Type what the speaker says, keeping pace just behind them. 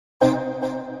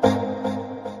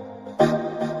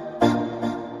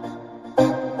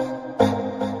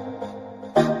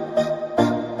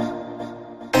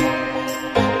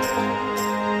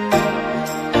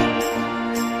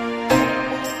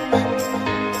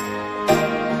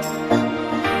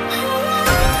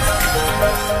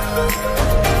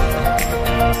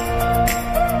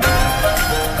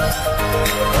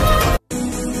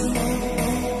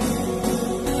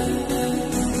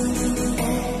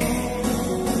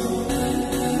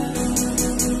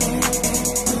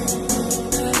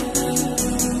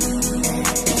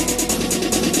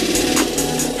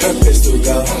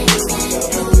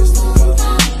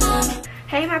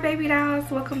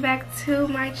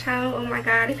my channel. Oh my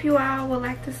god, if you all would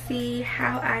like to see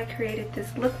how I created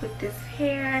this look with this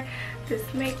hair,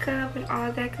 this makeup, and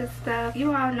all that good stuff,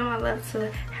 you all know I love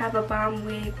to have a bomb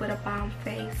wig with a bomb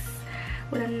face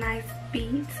with a nice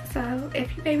beat. So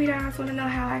if you baby dolls want to know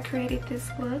how I created this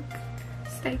look,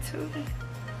 stay tuned.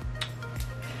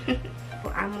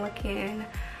 I'm looking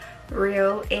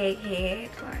real egghead,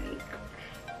 like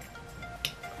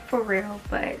for real,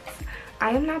 but I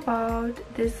am not bald.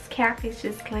 This cap is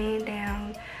just laying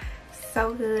down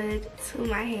so good to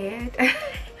my head.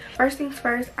 First things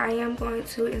first, I am going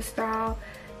to install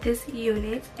this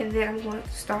unit and then I'm going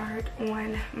to start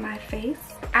on my face.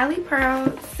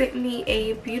 ALIPREARL sent me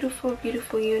a beautiful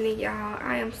unit, y'all.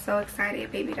 I am so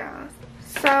excited, baby dolls.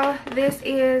 So this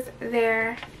is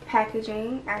their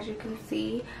packaging, as you can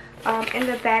see. In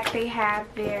the back they have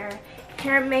their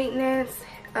hair maintenance,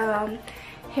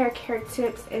 hair care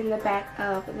tips in the back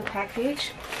of the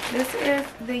package. This is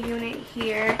the unit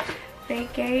here. They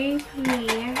gave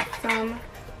me some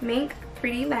mink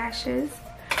pretty lashes,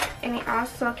 and they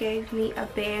also gave me a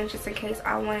band just in case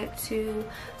I wanted to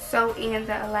sew in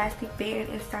the elastic band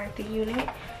inside the unit,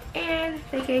 and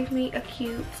they gave me a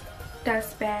cute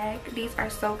dust bag. These are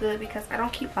so good because I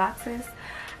don't keep boxes.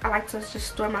 I like to just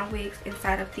store my wigs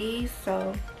inside of these,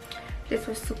 so this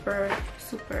was super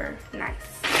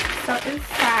nice. So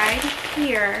inside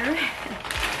here,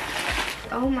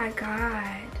 oh my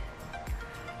god,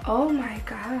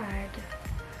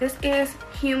 this is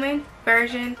human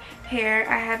version hair.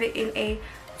 I have it in a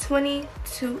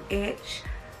 22 inch.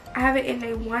 I have it in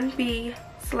a 1B/blue.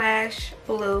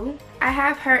 I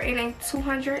have her in a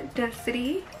 200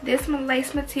 density. This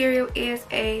lace material is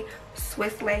a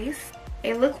Swiss lace.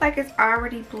 It looks like it's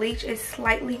already bleached. It's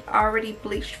slightly already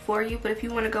bleached for you, but if you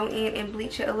want to go in and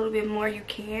bleach it a little bit more, you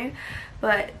can.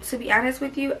 But to be honest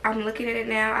with you, I'm looking at it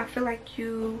now. I feel like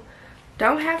you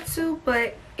don't have to,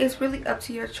 but it's really up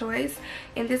to your choice.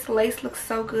 And this lace looks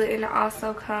so good, and it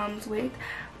also comes with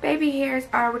baby hairs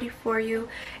already for you.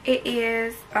 It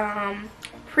is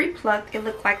pre-plucked, it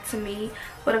looked like to me,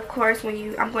 but of course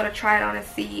I'm going to try it on and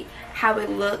see how it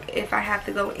look if I have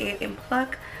to go in and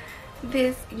pluck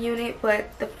this unit,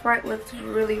 but the front looks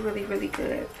really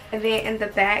good. And then in the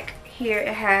back here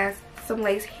it has some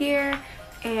lace here,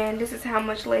 and this is how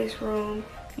much lace room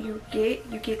you get.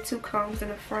 You get 2 combs in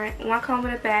the front, 1 comb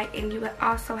in the back, and you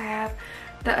also have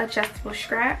the adjustable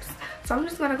straps. So I'm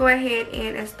just going to go ahead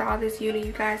and install this unit.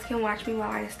 You guys can watch me while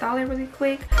I install it really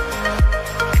quick.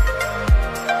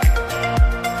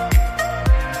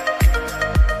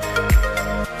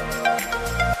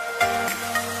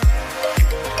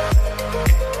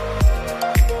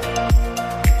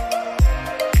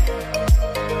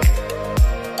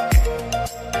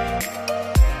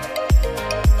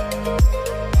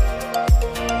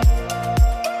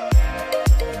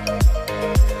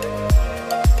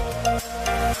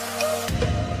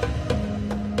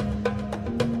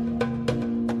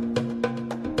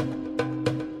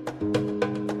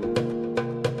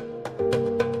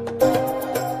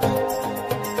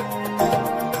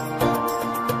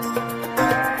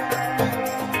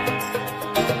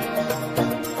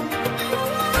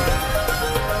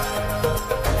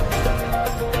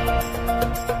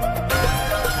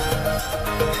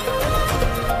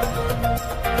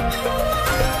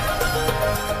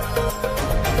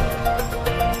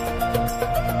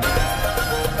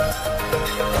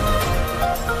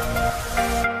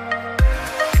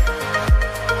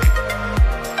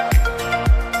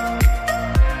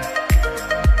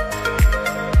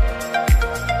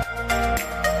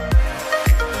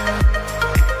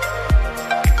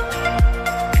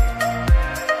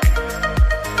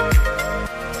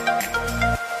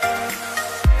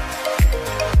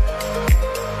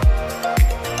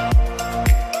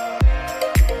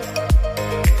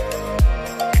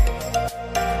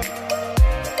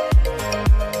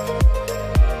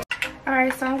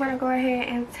 So I'm going to go ahead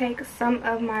and take some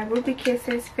of my Ruby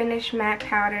Kisses Finish Matte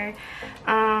Powder.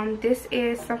 This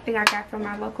is something I got from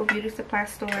my local beauty supply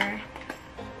store,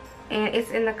 and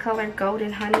it's in the color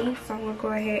Golden Honey. So I'm going to go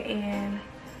ahead and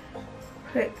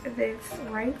put this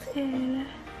right in.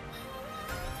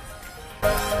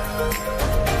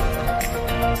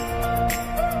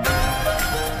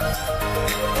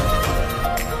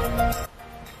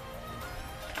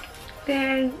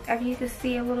 Then, as you can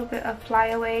see, a little bit of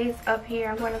flyaways up here.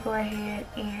 I'm going to go ahead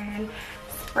and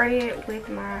spray it with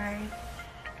my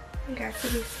Got to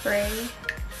be spray.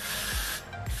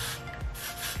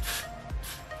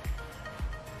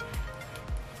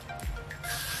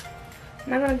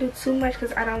 I'm not going to do too much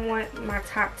because I don't want my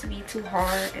top to be too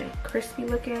hard and crispy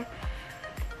looking.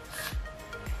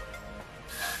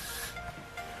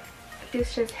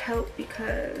 this just helped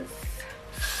because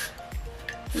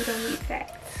we don't need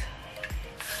that.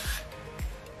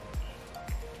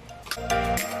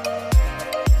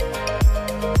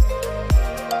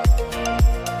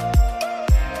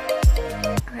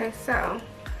 Okay, so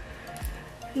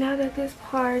now that this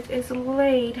part is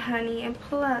laid, honey, and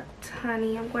plucked,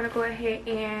 honey, I'm going to go ahead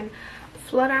and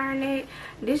flat iron it.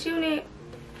 This unit,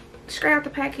 straight out the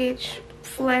package,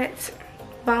 flat,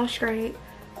 bone straight.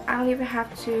 I don't even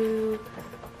have to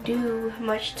do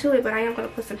much to it, but I am going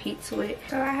to put some heat to it.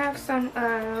 So I have some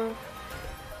of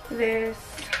this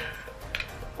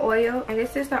oil, and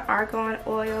this is the argan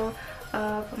oil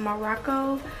of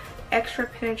Morocco, extra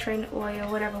penetrating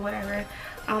oil, whatever.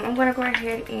 I'm going to go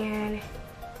ahead and,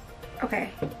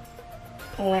 okay,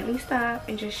 let me stop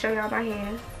and just show y'all my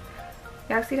hands.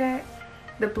 Y'all see that?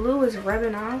 The blue is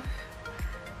rubbing off.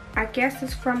 I guess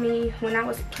it's from me when I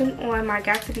was putting on my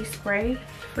Got To Be spray,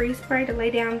 free spray to lay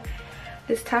down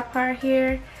this top part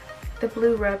here. The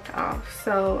blue rubbed off,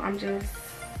 so I'm just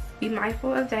be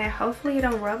mindful of that. Hopefully it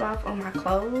don't rub off on my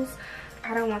clothes.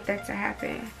 I don't want that to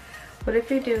happen, but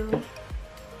if it do,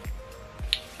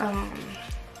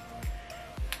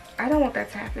 I don't want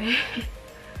that to happen.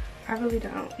 I really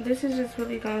don't. This is just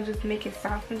really gonna just make it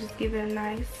soft and just give it a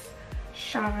nice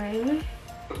shine.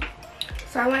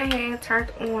 So I went ahead and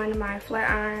turned on my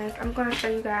flat irons. I'm gonna show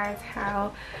you guys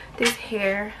how this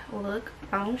hair look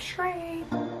bone straight.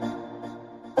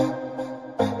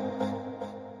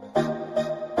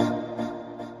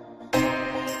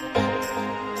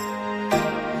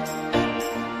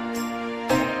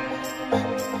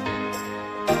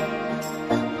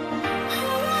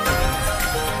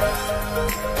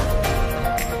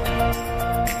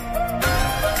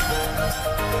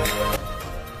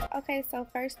 Okay, so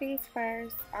first things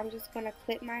first, I'm just going to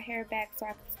clip my hair back so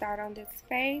I can start on this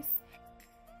face.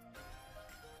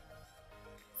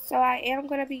 So I am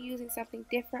going to be using something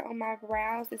different on my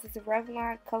brows. This is a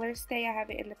Revlon Color Stay. I have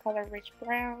it in the color Rich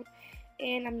Brown.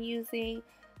 And I'm using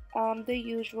the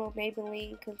usual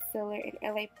Maybelline concealer in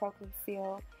L.A Pro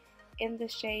Conceal in the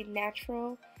shade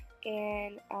Natural.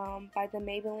 And by the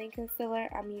Maybelline concealer,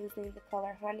 I'm using the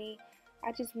color Honey.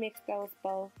 I just mixed those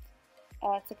both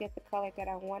to get the color that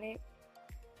I wanted.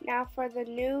 Now for the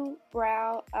new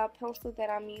brow pencil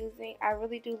that I'm using, I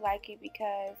really do like it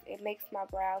because it makes my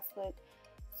brows look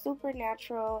super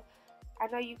natural. I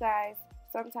know you guys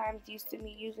sometimes used to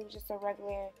me using just a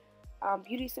regular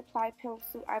beauty supply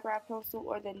pencil, eyebrow pencil,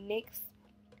 or the NYX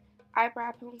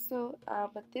eyebrow pencil,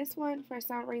 but this one for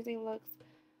some reason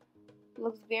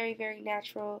looks very, very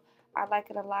natural. I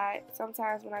like it a lot.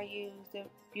 Sometimes when I use the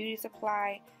beauty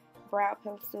supply brow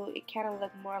pencil, it kind of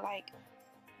look more like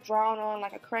drawn on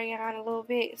like a crayon a little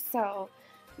bit. So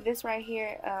this right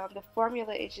here, the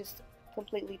formula is just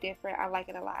completely different. I like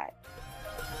it a lot.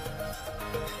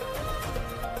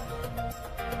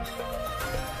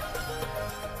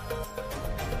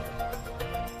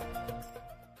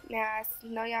 Now I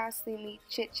know y'all see me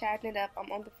chit-chatting it up. I'm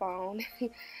on the phone.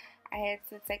 I had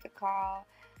to take a call.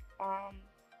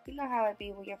 You know how it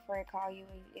be when your friend call you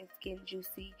and it's getting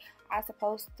juicy. I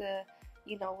supposed to,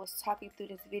 you know, was talking through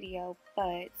this video,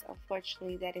 but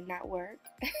unfortunately that did not work.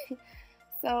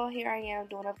 So here I am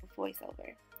doing a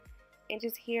voiceover. And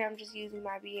just here I'm just using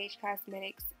my BH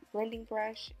Cosmetics blending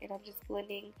brush, and I'm just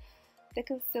blending the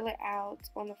concealer out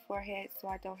on the forehead so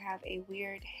I don't have a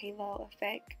weird halo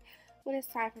effect when it's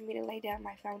time for me to lay down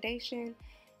my foundation.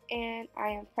 And I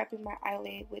am prepping my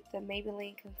eyelid with the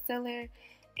Maybelline concealer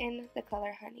in the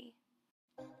color Honey.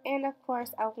 And of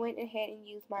course I went ahead and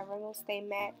used my Revlon Stay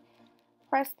Matte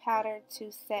pressed powder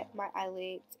to set my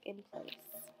eyelids in place.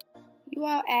 You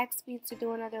all asked me to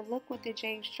do another look with the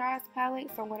James Charles palette,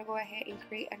 so I'm going to go ahead and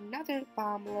create another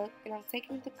bomb look, and I'm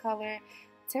taking the color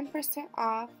 10%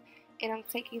 off, and I'm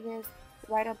taking this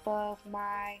right above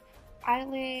my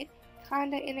eyelid,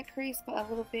 kinda in a crease but a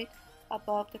little bit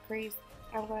above the crease.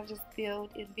 I'm going to just build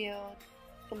and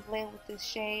blend with this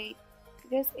shade.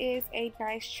 This is a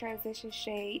nice transition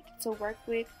shade to work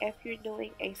with if you're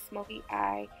doing a smoky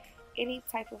eye, any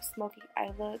type of smoky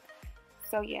eye look.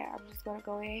 So yeah, I'm just going to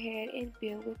go ahead and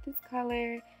build with this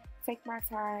color, take my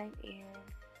time, and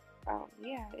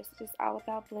yeah, it's just all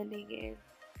about blending and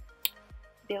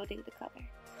building the color.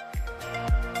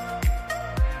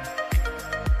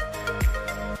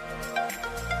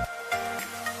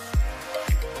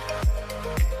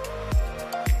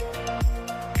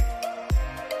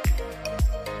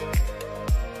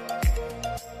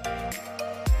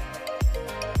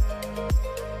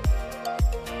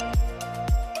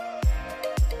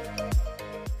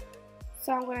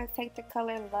 So I'm going to take the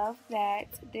color Love That.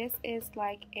 This is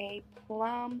like a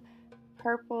plum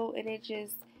purple, and it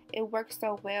just it works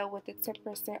so well with the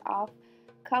 10% off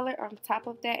color on top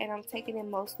of that, and I'm taking it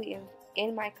mostly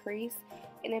in my crease,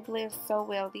 and it blends so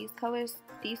well. These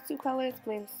two colors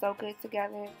blend so good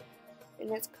together, and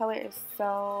this color is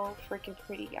so freaking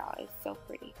pretty, y'all. It's so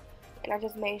pretty. And I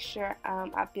just made sure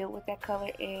I built with that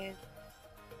color and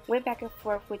went back and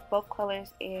forth with both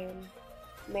colors and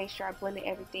made sure I blended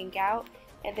everything out.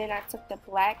 And then I took the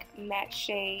black matte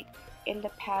shade in the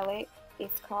palette.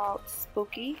 It's called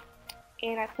Spooky,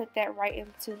 and I put that right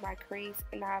into my crease,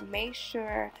 and I made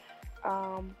sure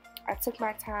I took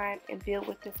my time and build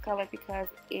with this color because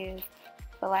it is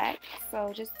black.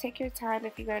 So just take your time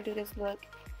if you're going to do this look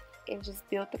and just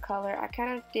build the color. I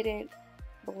kind of didn't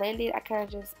blend it. I kind of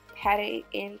just patted it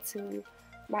into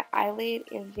my eyelid,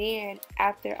 and then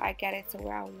after I got it to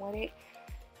where I wanted,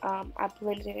 I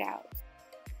blended it out.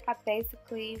 I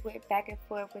basically went back and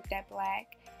forth with that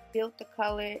black, built the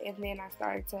color, and then I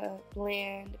started to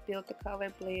blend, build the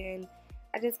color, blend.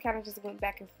 I just kind of just went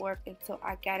back and forth until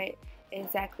I got it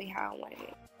exactly how I wanted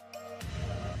it.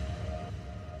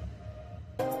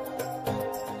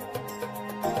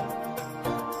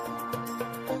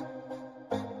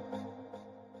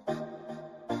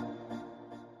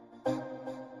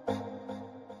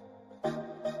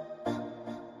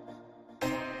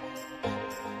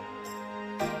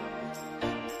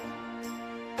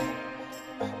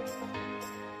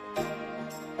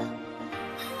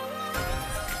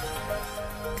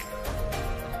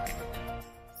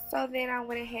 So then I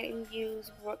went ahead and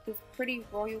used this pretty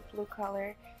royal blue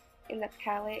color in the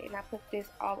palette, and I put this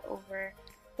all over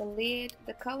the lid.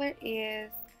 The color is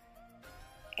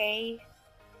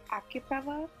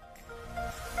Alipearl.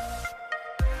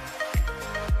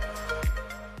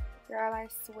 Girl, I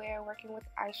swear, working with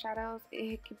eyeshadows,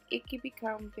 it can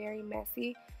become very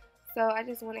messy. So I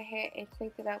just went ahead and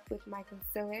cleaned it up with my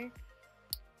concealer.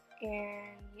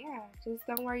 And yeah, just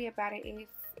don't worry about it.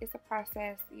 It's a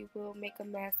process. You will make a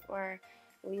mess or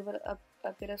leave it a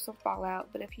bit of some fallout.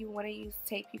 But if you want to use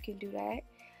tape, you can do that.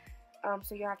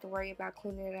 So you don't have to worry about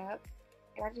cleaning it up.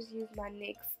 And I just used my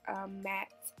NYX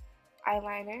matte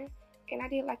eyeliner. And I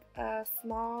did like a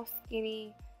small,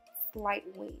 skinny, slight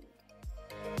wing.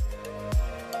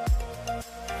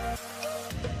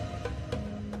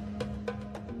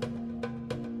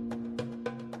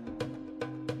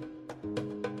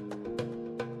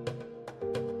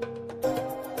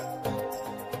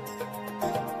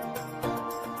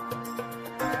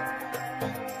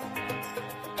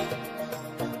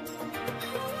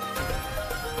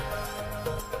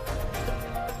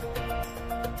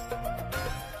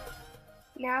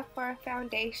 Now for a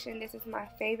foundation, this is my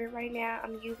favorite right now.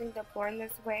 I'm using the Born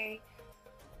This Way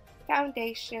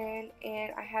foundation,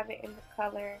 and I have it in the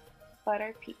color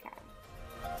Butter Pecan.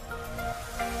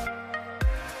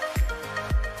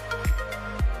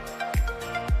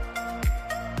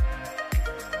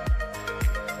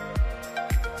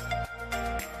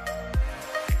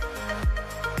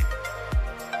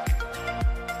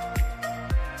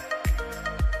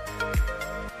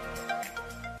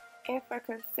 And for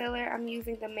concealer, I'm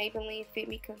using the Maybelline Fit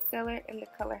Me Concealer in the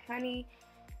color Honey.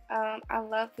 I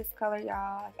love this color,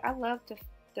 y'all. I love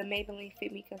the Maybelline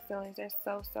Fit Me Concealers. They're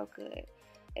so good.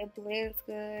 It blends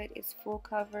good. It's full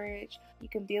coverage. You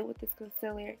can build with this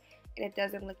concealer, and it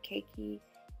doesn't look cakey.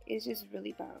 It's just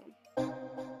really bomb.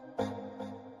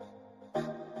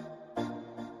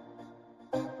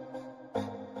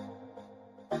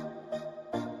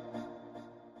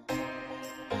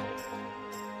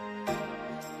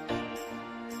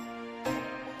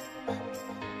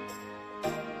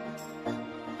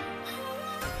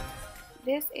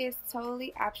 This is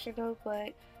totally optional,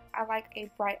 but I like a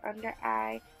bright under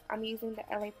eye. I'm using the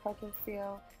L.A Pro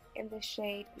Conceal in the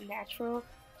shade Natural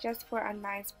just for a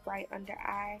nice bright under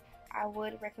eye. I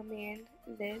would recommend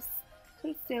this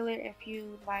concealer if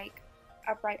you like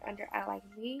a bright under eye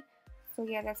like me. So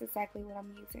yeah, that's exactly what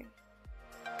I'm using.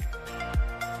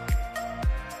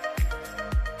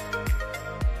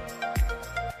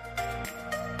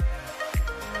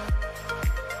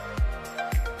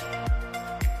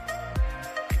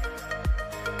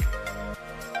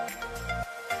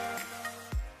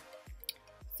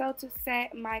 So to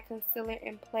set my concealer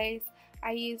in place,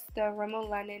 I used the Rimmel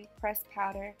London pressed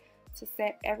powder to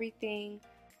set everything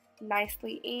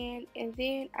nicely in, and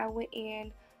then I went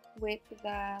in with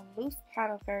the loose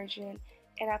powder version,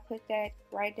 and I put that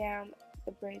right down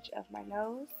the bridge of my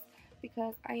nose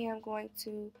because I am going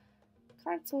to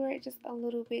contour it just a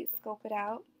little bit, scope it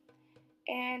out.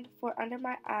 And for under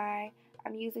my eye,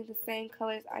 I'm using the same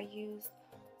colors I used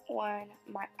on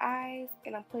my eyes,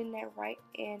 and I'm putting that right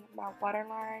in my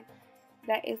waterline.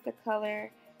 That is the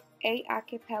color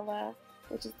Alipearl,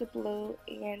 which is the blue,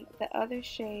 and the other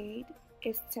shade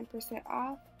is 10%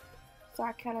 off, so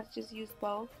I kind of just use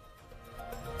both.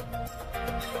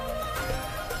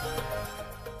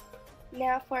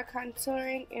 Now for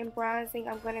contouring and bronzing,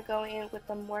 I'm going to go in with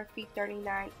the Morphe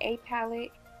 39A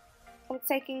palette. I'm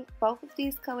taking both of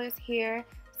these colors here,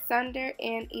 Sunder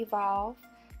and Evolve,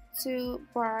 to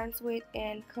bronze with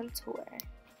and contour.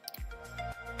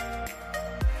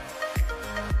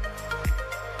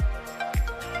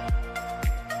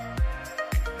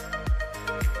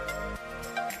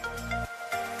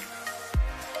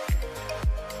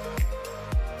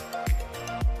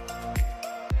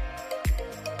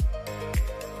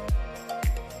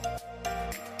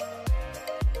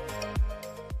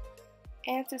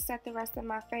 And to set the rest of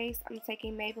my face, I'm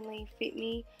taking Maybelline Fit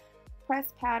Me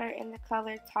pressed powder in the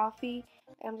color Toffee.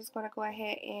 And I'm just going to go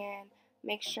ahead and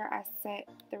make sure I set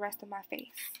the rest of my face.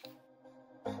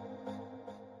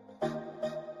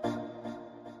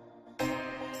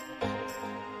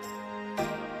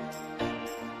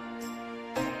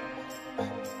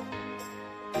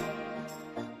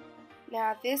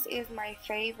 Now this is my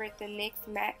favorite, the NYX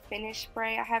Matte Finish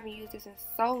Spray. I haven't used this in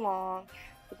so long.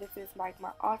 This is like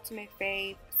my ultimate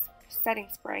fave setting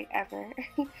spray ever.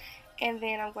 And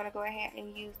then I'm going to go ahead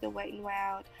and use the Wet n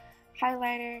Wild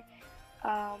highlighter.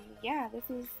 Yeah, this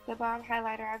is the bomb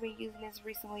highlighter. I've been using this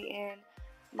recently in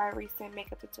my recent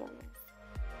makeup tutorials.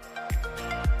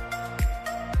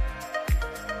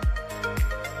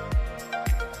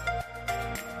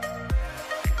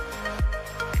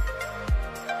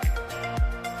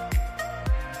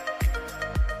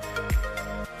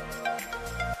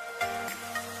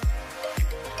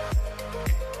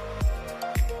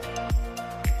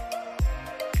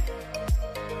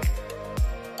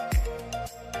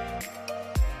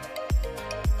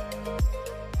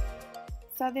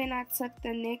 So then I took the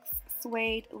NYX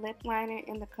Suede Lip Liner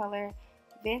in the color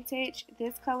Vintage.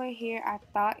 This color here, I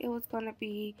thought it was going to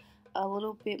be a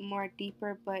little bit more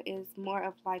deeper, but it's more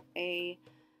of like a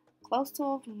close to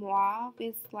a mauve.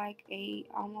 It's like a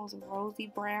almost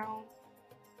rosy brown.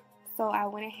 So I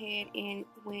went ahead and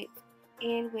went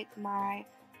in with my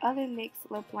other NYX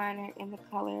lip liner in the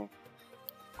color,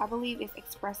 I believe it's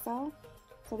Expresso.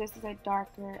 So this is a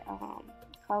darker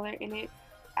color, and it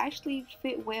actually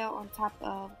fit well on top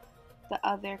of the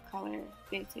other color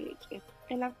Vintage.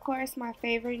 And of course my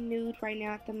favorite nude right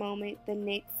now at the moment, the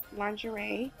NYX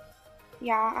Lingerie.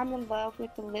 Y'all, I'm in love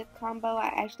with the lip combo. I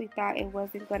actually thought it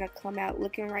wasn't going to come out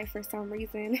looking right for some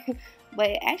reason, but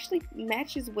it actually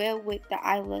matches well with the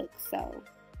eye look, so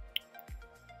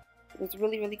it was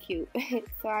really cute.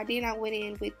 So I went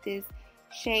in with this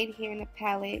shade here in the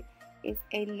palette. It's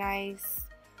a nice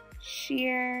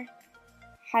sheer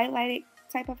highlighted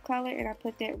type of color, and I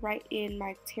put that right in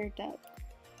my tear duct.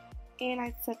 And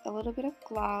I took a little bit of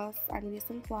gloss. I needed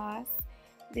some gloss.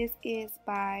 This is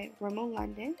by Rimmel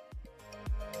London.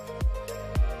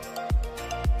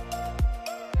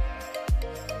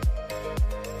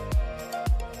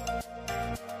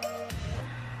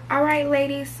 Alright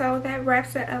ladies, so that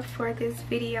wraps it up for this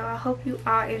video. I hope you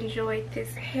all enjoyed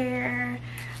this hair,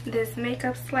 this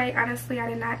makeup slate. Honestly, I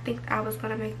did not think I was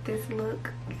going to make this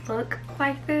look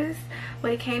like this,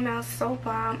 but it came out so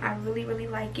bomb. I really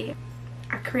like it.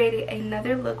 I created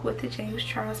another look with the James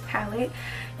Charles palette.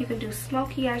 You can do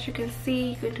smoky, as you can see.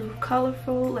 You can do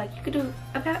colorful, like you can do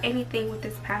about anything with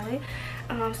this palette.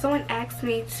 Someone asked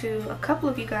me to, a couple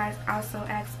of you guys also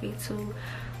asked me to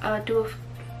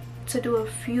do a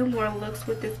few more looks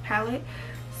with this palette.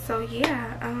 So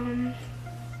yeah,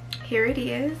 here it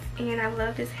is, and I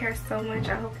love this hair so much.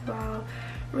 I hope you all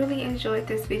really enjoyed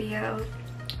this video.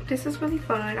 This is really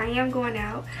fun. I am going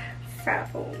out,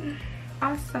 so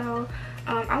also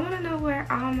I want to know where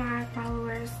all my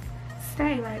followers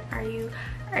stay. Like,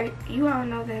 you all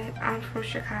know that I'm from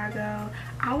Chicago.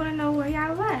 I want to know where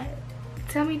y'all at.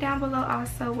 Tell me down below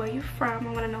also where you're from.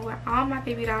 I want to know where all my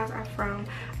baby dolls are from.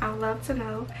 I would love to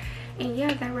know. And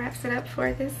yeah, that wraps it up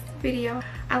for this video.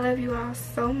 I love you all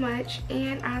so much,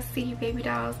 and I'll see you baby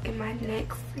dolls in my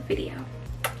next video.